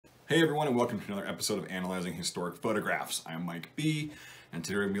Hey everyone, and welcome to another episode of Analyzing Historic Photographs. I'm Mike B, and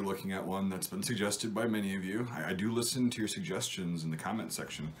today we're going to be looking at one that's been suggested by many of you. I do listen to your suggestions in the comment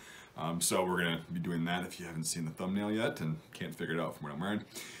section, so we're going to be doing that if you haven't seen the thumbnail yet and can't figure it out from what I'm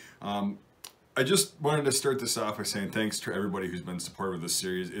wearing. I just wanted to start this off by saying thanks to everybody who's been supportive of this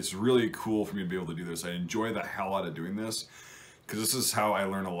series. It's really cool for me to be able to do this. I enjoy the hell out of doing this, because this is how I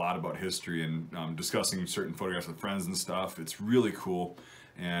learn a lot about history and discussing certain photographs with friends and stuff. It's really cool.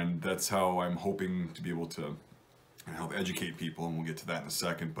 And that's how I'm hoping to be able to help educate people, and we'll get to that in a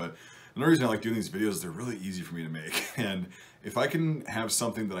second. But another reason I like doing these videos is they're really easy for me to make. And if I can have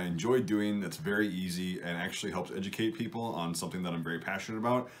something that I enjoy doing that's very easy and actually helps educate people on something that I'm very passionate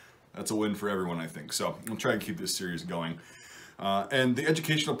about, that's a win for everyone, I think. So I'll try and keep this series going. And the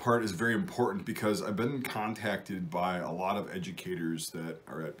educational part is very important because I've been contacted by a lot of educators that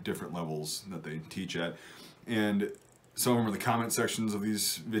are at different levels that they teach at. And some of them are in the comment sections of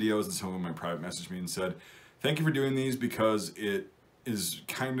these videos, and some of them in private messaged me and said, thank you for doing these, because it is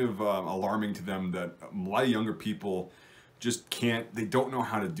kind of alarming to them that a lot of younger people just they don't know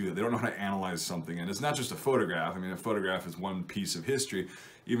how to do it. They don't know how to analyze something. And it's not just a photograph. I mean, a photograph is one piece of history,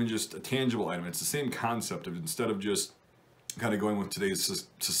 even just a tangible item. It's the same concept of, instead of just kind of going with today's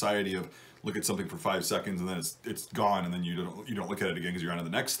society of look at something for 5 seconds and then it's gone, and then you don't look at it again because you're on to the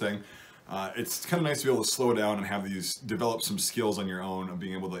next thing. It's kind of nice to be able to slow down and develop some skills on your own of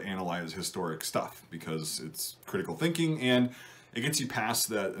being able to analyze historic stuff, because it's critical thinking and it gets you past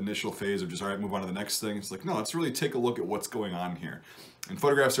that initial phase of just, all right, move on to the next thing. It's like, no, let's really take a look at what's going on here. And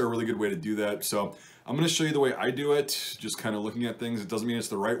photographs are a really good way to do that. So I'm going to show you the way I do it, just kind of looking at things. It doesn't mean it's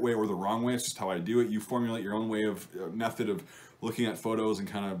the right way or the wrong way. It's just how I do it. You formulate your own way of method of looking at photos and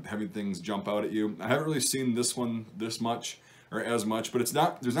kind of having things jump out at you. I haven't really seen this one this much or as much, but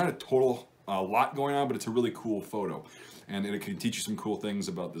there's not a total lot going on, but it's a really cool photo, and it can teach you some cool things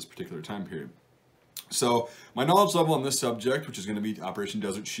about this particular time period. So my knowledge level on this subject, which is going to be Operation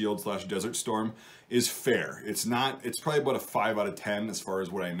Desert Shield / Desert Storm, is fair. It's probably about a 5 out of 10 as far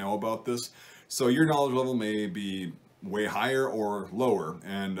as what I know about this. So your knowledge level may be way higher or lower,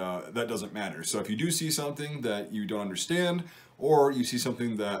 and that doesn't matter. So if you do see something that you don't understand, or you see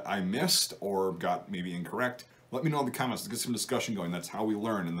something that I missed or got maybe incorrect, let me know in the comments. Let's get some discussion going. That's how we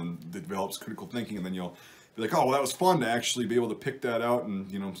learn, and then it develops critical thinking, and then you'll be like, oh, well, that was fun to actually be able to pick that out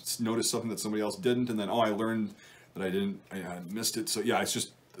and, notice something that somebody else didn't, and then, oh, I learned that I missed it. So yeah,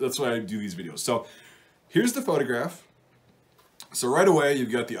 that's why I do these videos. So here's the photograph. So right away,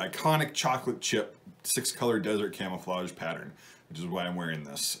 you've got the iconic chocolate chip 6-color desert camouflage pattern, which is why I'm wearing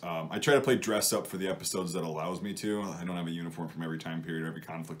this. I try to play dress up for the episodes that allows me to. I don't have a uniform from every time period, every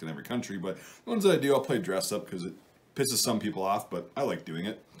conflict in every country, but the ones that I do, I'll play dress up because it pisses some people off, but I like doing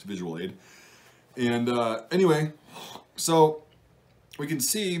it. It's a visual aid. And anyway, so we can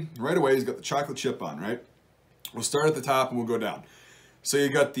see right away he's got the chocolate chip on, right? We'll start at the top and we'll go down. So you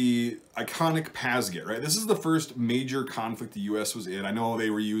got the iconic Pasget, right? This is the first major conflict the U.S. was in. I know they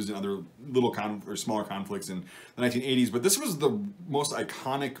were used in other smaller conflicts in the 1980s, but this was the most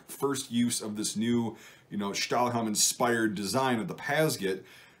iconic first use of this new, Stahlhelm-inspired design of the Pasget,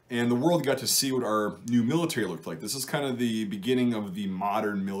 and the world got to see what our new military looked like. This is kind of the beginning of the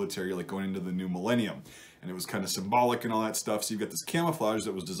modern military, like going into the new millennium. And it was kind of symbolic and all that stuff. So you've got this camouflage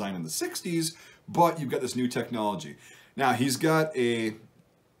that was designed in the 60s, but you've got this new technology. Now he's got a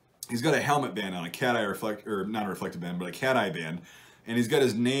helmet band on, a cat eye not a reflective band, but a cat eye band, and he's got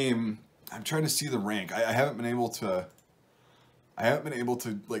his name. I'm trying to see the rank. I haven't been able to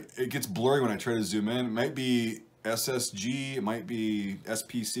like, it gets blurry when I try to zoom in. It might be SSG, it might be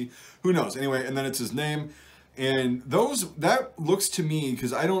SPC, who knows? Anyway, and then it's his name, and that looks to me,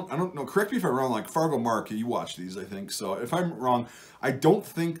 because I don't know. Correct me if I'm wrong. Like Fargo Mark, you watch these, I think. So if I'm wrong, I don't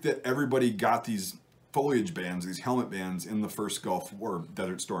think that everybody got these foliage bands, these helmet bands, in the first Gulf War,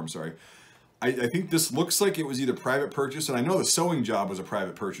 Desert Storm, sorry. I think this looks like it was either private purchase, and I know the sewing job was a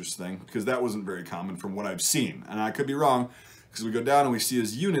private purchase thing, because that wasn't very common from what I've seen. And I could be wrong, because we go down and we see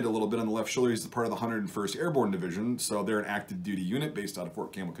his unit a little bit on the left shoulder. He's part of the 101st Airborne Division, so they're an active duty unit based out of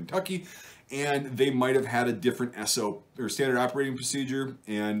Fort Campbell, Kentucky, and they might have had a different SO, or standard operating procedure,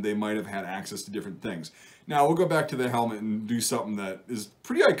 and they might have had access to different things. Now, we'll go back to the helmet and do something that is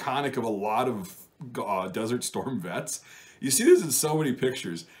pretty iconic of a lot of Desert Storm vets. You see this in so many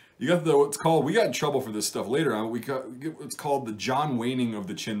pictures. You got we got in trouble for this stuff later on. It's called the John Wayning of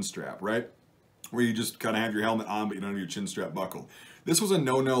the chin strap, right? Where you just kind of have your helmet on, but you don't have your chin strap buckled. This was a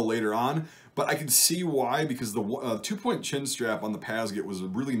no-no later on, but I can see why, because the 2-point chin strap on the Pasget was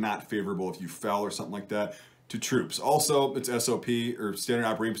really not favorable if you fell or something like that to troops. Also, it's SOP, or standard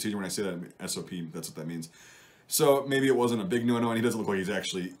operating procedure. When I say that, SOP, that's what that means. So maybe it wasn't a big no-no, and he doesn't look like he's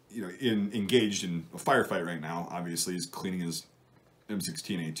actually, you know, engaged in a firefight right now. Obviously, he's cleaning his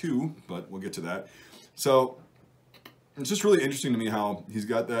M16A2, but we'll get to that. So it's just really interesting to me how he's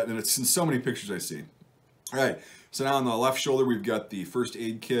got that, and it's in so many pictures I see. All right, so now on the left shoulder, we've got the first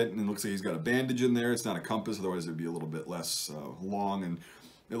aid kit, and it looks like he's got a bandage in there. It's not a compass, otherwise it'd be a little bit less long, and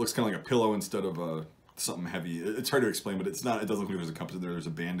it looks kind of like a pillow instead of something heavy. It's hard to explain, but it's not. It doesn't look like there's a compass in there. There's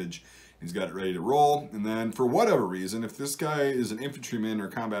a bandage. He's got it ready to roll, and then for whatever reason, if this guy is an infantryman or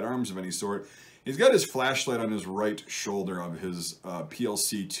combat arms of any sort, he's got his flashlight on his right shoulder of his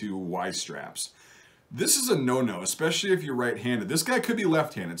PLC-2 Y straps. This is a no-no, especially if you're right-handed. This guy could be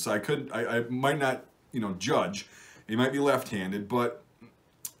left-handed, so I might not, you know, judge. He might be left-handed, but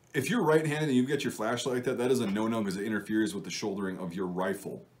if you're right-handed and you get your flashlight like that, that is a no-no because it interferes with the shouldering of your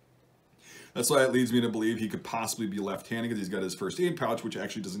rifle. That's why it leads me to believe he could possibly be left-handed because he's got his first aid pouch, which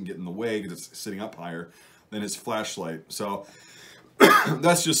actually doesn't get in the way because it's sitting up higher than his flashlight. So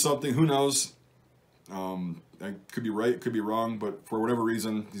that's just something, who knows? I could be right, could be wrong, but for whatever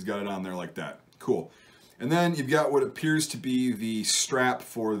reason, he's got it on there like that. Cool. And then you've got what appears to be the strap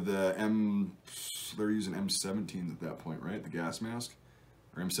for the they're using M17s at that point, right? The gas mask?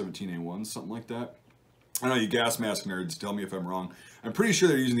 Or M17A1, something like that. I know you gas mask nerds, tell me if I'm wrong. I'm pretty sure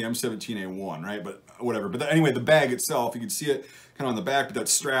they're using the M17A1, right? But whatever. But anyway, the bag itself, you can see it kind of on the back, but that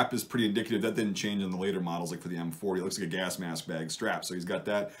strap is pretty indicative. That didn't change in the later models, like for the M40. It looks like a gas mask bag strap. So he's got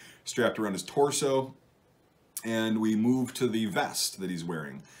that strapped around his torso. And we move to the vest that he's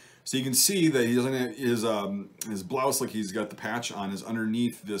wearing. So you can see that he doesn't have his blouse, like he's got the patch on, is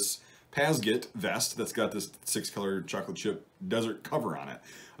underneath this Pazgit vest that's got this 6-color chocolate chip desert cover on it.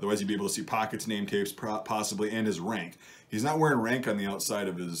 Otherwise, you'd be able to see pockets, name tapes, possibly, and his rank. He's not wearing rank on the outside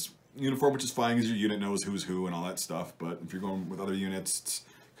of his uniform, which is fine because your unit knows who's who and all that stuff. But if you're going with other units, it's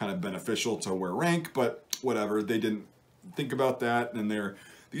kind of beneficial to wear rank, but whatever. They didn't think about that, and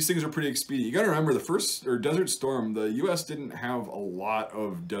these things are pretty expedient. You got to remember, Desert Storm, the U.S. didn't have a lot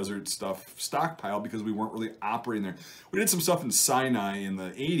of desert stuff stockpiled because we weren't really operating there. We did some stuff in Sinai in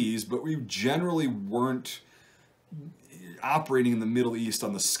the 80s, but we generally weren't operating in the Middle East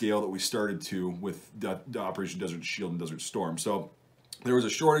on the scale that we started to with the Operation Desert Shield and Desert Storm. So there was a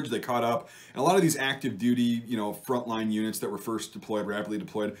shortage, they caught up, and a lot of these active duty, you know, frontline units that were first deployed, rapidly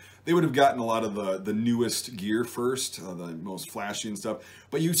deployed, they would have gotten a lot of the newest gear first, the most flashy and stuff.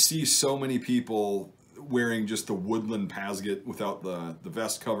 But you see so many people wearing just the woodland Pazgit without the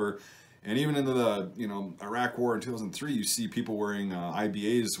vest cover. And even into the, you know, Iraq War in 2003, you see people wearing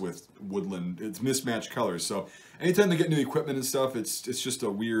IBAs with woodland. It's mismatched colors. So anytime they get new equipment and stuff, it's just a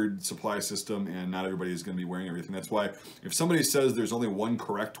weird supply system, and not everybody is going to be wearing everything. That's why if somebody says there's only one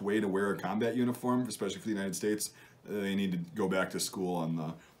correct way to wear a combat uniform, especially for the United States, they need to go back to school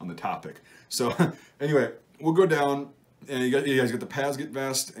on the topic. So anyway, we'll go down. And you guys got the Pazgit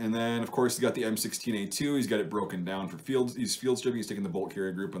vest, and then of course you got the M16A2. He's got it broken down for field. He's field stripping. He's taking the bolt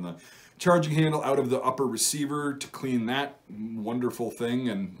carrier group and the charging handle out of the upper receiver to clean that wonderful thing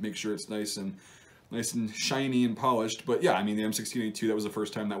and make sure it's nice and shiny and polished. But yeah, I mean the M16A2, that was the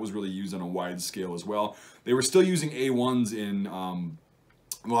first time that was really used on a wide scale as well. They were still using A1s in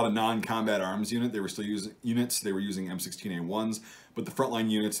a lot of non-combat arms unit. They were still using units. They were using M16A1s, but the frontline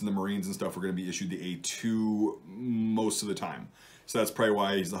units and the Marines and stuff were going to be issued the A2 most of the time. So that's probably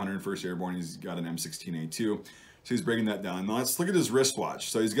why he's the 101st Airborne. He's got an M16A2. So he's breaking that down. Now let's look at his wristwatch.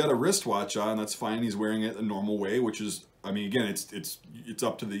 So he's got a wristwatch on. That's fine. He's wearing it a normal way, which is, I mean, again, it's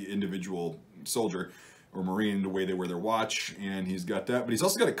up to the individual soldier or Marine the way they wear their watch, and he's got that. But he's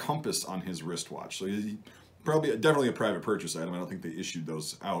also got a compass on his wristwatch. So he definitely a private purchase item. I don't think they issued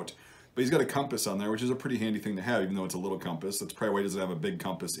those out. But he's got a compass on there, which is a pretty handy thing to have, even though it's a little compass. That's probably why he doesn't have a big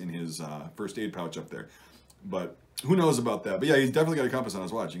compass in his first aid pouch up there. But who knows about that? But yeah, he's definitely got a compass on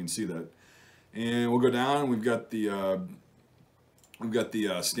his watch. You can see that. And we'll go down. We've got the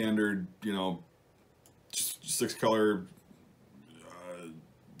standard, you know, 6-color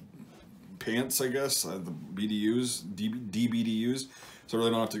pants, I guess, the BDUs, DBDUs. So I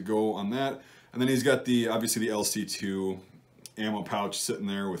really don't have to go on that. And then he's got obviously the LC2 ammo pouch sitting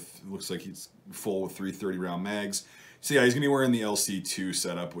there with, looks like he's full with 330 round mags. So yeah, he's gonna be wearing the LC2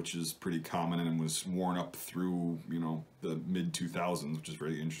 setup, which is pretty common and was worn up through, you know, the mid 2000s, which is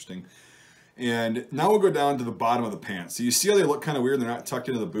very interesting. And now we'll go down to the bottom of the pants. So you see how they look kind of weird, they're not tucked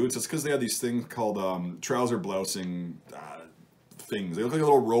into the boots. That's because they have these things called trouser blousing things. They look like a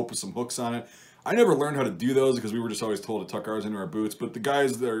little rope with some hooks on it. I never learned how to do those because we were just always told to tuck ours into our boots, but the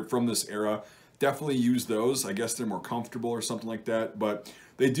guys that are from this era definitely use those. I guess they're more comfortable or something like that, but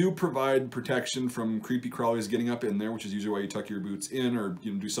they do provide protection from creepy crawlies getting up in there, which is usually why you tuck your boots in or,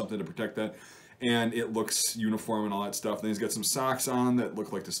 you know, do something to protect that. and it looks uniform and all that stuff. Then he's got some socks on that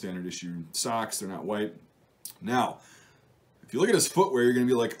look like the standard issue socks. They're not white. Now, if you look at his footwear, you're going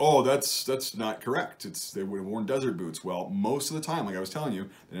to be like, oh, that's not correct. They would have worn desert boots. Well, most of the time, like I was telling you,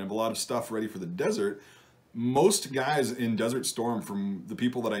 they didn't have a lot of stuff ready for the desert. Most guys in Desert Storm, from the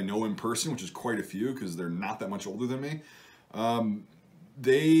people that I know in person, which is quite a few because they're not that much older than me,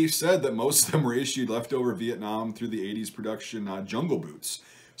 they said that most of them were issued leftover Vietnam through the 80s production jungle boots.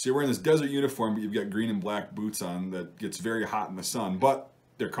 So you're wearing this desert uniform, but you've got green and black boots on that gets very hot in the sun, but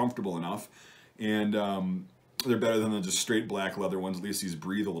they're comfortable enough. And they're better than the just straight black leather ones. At least these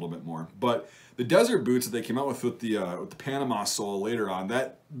breathe a little bit more. But the desert boots that they came out with the Panama sole later on,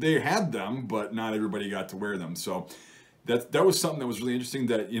 that they had them, but not everybody got to wear them. So that was something that was really interesting.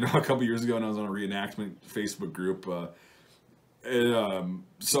 That, you know, a couple years ago when I was on a reenactment Facebook group,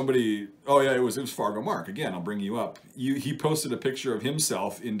 somebody, oh yeah, it was Fargo Mark. Again, I'll bring you up. He posted a picture of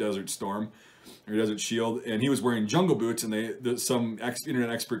himself in Desert Storm or Desert Shield, and he was wearing jungle boots, and some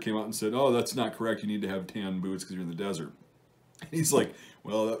internet expert came out and said, oh, that's not correct. You need to have tan boots because you're in the desert. And he's like,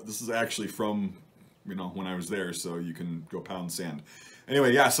 well, this is actually from, you know, when I was there, so you can go pound sand.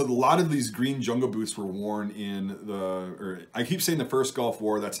 Anyway, yeah, so a lot of these green jungle boots were worn in I keep saying the first Gulf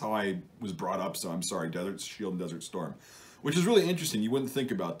War. That's how I was brought up, so I'm sorry, Desert Shield and Desert Storm, which is really interesting. You wouldn't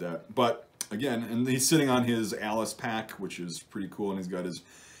think about that. But again, and he's sitting on his Alice pack, which is pretty cool, and he's got his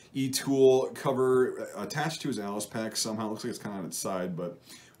E-Tool cover attached to his Alice pack somehow. It looks like it's kind of on its side, but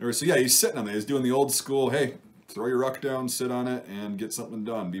whatever. So yeah, he's sitting on there. He's doing the old school, hey, throw your ruck down, sit on it, and get something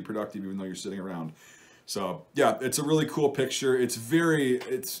done. Be productive even though you're sitting around. So yeah, it's a really cool picture.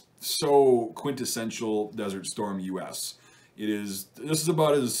 It's so quintessential Desert Storm US. This is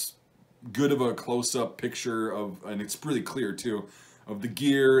about as good of a close-up picture of, and it's really clear too, of the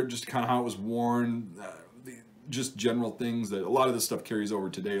gear, just kind of how it was worn, just general things that a lot of this stuff carries over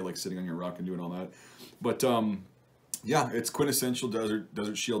today, like sitting on your ruck and doing all that. But yeah, it's quintessential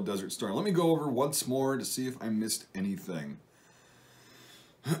Desert Shield, Desert Storm. Let me go over once more to see if I missed anything.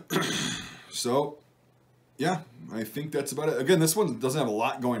 So yeah, I think that's about it. Again, this one doesn't have a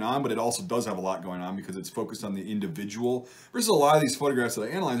lot going on, but it also does have a lot going on because it's focused on the individual. Versus a lot of these photographs that I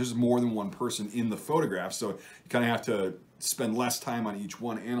analyze, there's more than one person in the photograph, so you kind of have to spend less time on each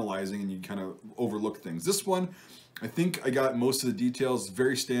one analyzing, and you kind of overlook things. This one, I think I got most of the details,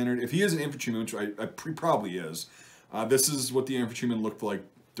 very standard. If he is an infantryman, which I probably is, this is what the infantryman looked like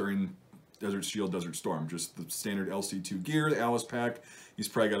during Desert Shield, Desert Storm. Just the standard LC2 gear, the Alice pack. He's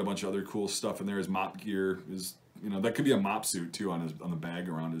probably got a bunch of other cool stuff in there. His mop gear is, you know, that could be a mop suit too on the bag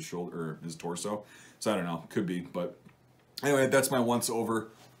around his shoulder or his torso. So I don't know, could be. But anyway, that's my once over.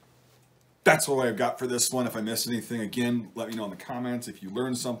 That's what I've got for this one. If I missed anything, again, let me know in the comments. If you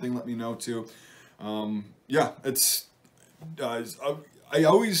learned something, let me know too. Yeah, I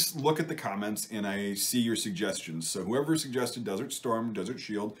always look at the comments and I see your suggestions. So whoever suggested Desert Storm, Desert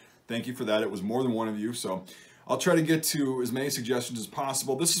Shield, thank you for that. It was more than one of you. So I'll try to get to as many suggestions as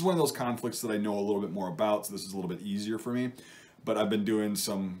possible. This is one of those conflicts that I know a little bit more about, so this is a little bit easier for me. But I've been doing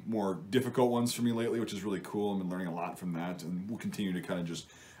some more difficult ones for me lately, which is really cool. I've been learning a lot from that, and we'll continue to kind of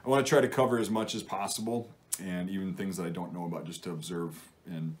I want to try to cover as much as possible, and even things that I don't know about, just to observe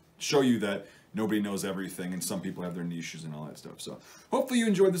and show you that nobody knows everything, and some people have their niches and all that stuff. So hopefully you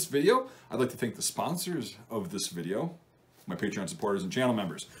enjoyed this video. I'd like to thank the sponsors of this video, my Patreon supporters and channel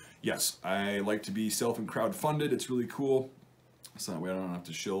members. Yes, I like to be self and crowd-funded. It's really cool. So that way I don't have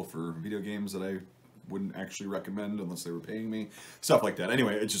to shill for video games that I wouldn't actually recommend unless they were paying me. Stuff like that.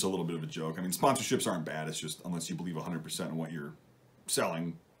 Anyway, it's just a little bit of a joke. I mean, sponsorships aren't bad. It's just unless you believe 100% in what you're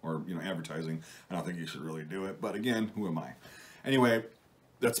selling or, you know, advertising, I don't think you should really do it. But again, who am I? Anyway,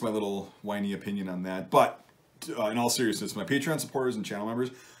 that's my little whiny opinion on that. But in all seriousness, my Patreon supporters and channel members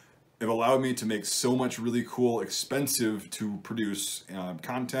have allowed me to make so much really cool, expensive to produce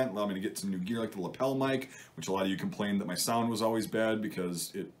content, allowed me to get some new gear like the lapel mic, which a lot of you complained that my sound was always bad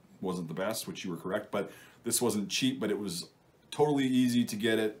because it wasn't the best, which you were correct, but this wasn't cheap, but it was totally easy to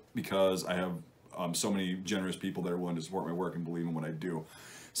get it because I have so many generous people that are willing to support my work and believe in what I do.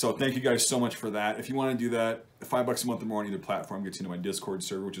 So thank you guys so much for that. If you want to do that, $5 a month or more on either platform gets you into my Discord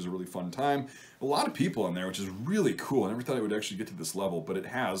server, which is a really fun time. A lot of people in there, which is really cool. I never thought it would actually get to this level, but it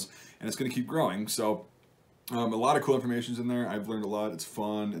has, and it's going to keep growing. So a lot of cool information's in there. I've learned a lot. It's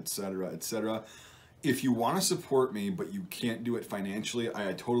fun, etc., etc. If you want to support me, but you can't do it financially,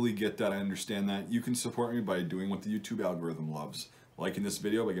 I totally get that. I understand that. You can support me by doing what the YouTube algorithm loves. Liking this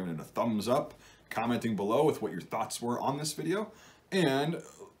video by giving it a thumbs up, commenting below with what your thoughts were on this video, and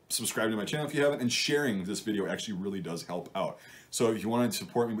subscribing to my channel if you haven't, and sharing this video actually really does help out. So if you want to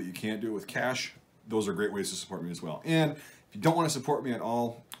support me but you can't do it with cash, those are great ways to support me as well. And If you don't want to support me at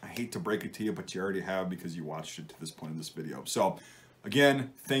all, I hate to break it to you, but you already have because you watched it to this point in this video. So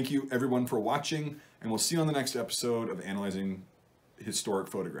again, thank you everyone for watching, and we'll see you on the next episode of Analyzing Historic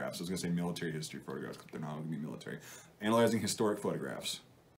Photographs. I was going to say military history photographs, but they're not going to be military. Analyzing Historic Photographs.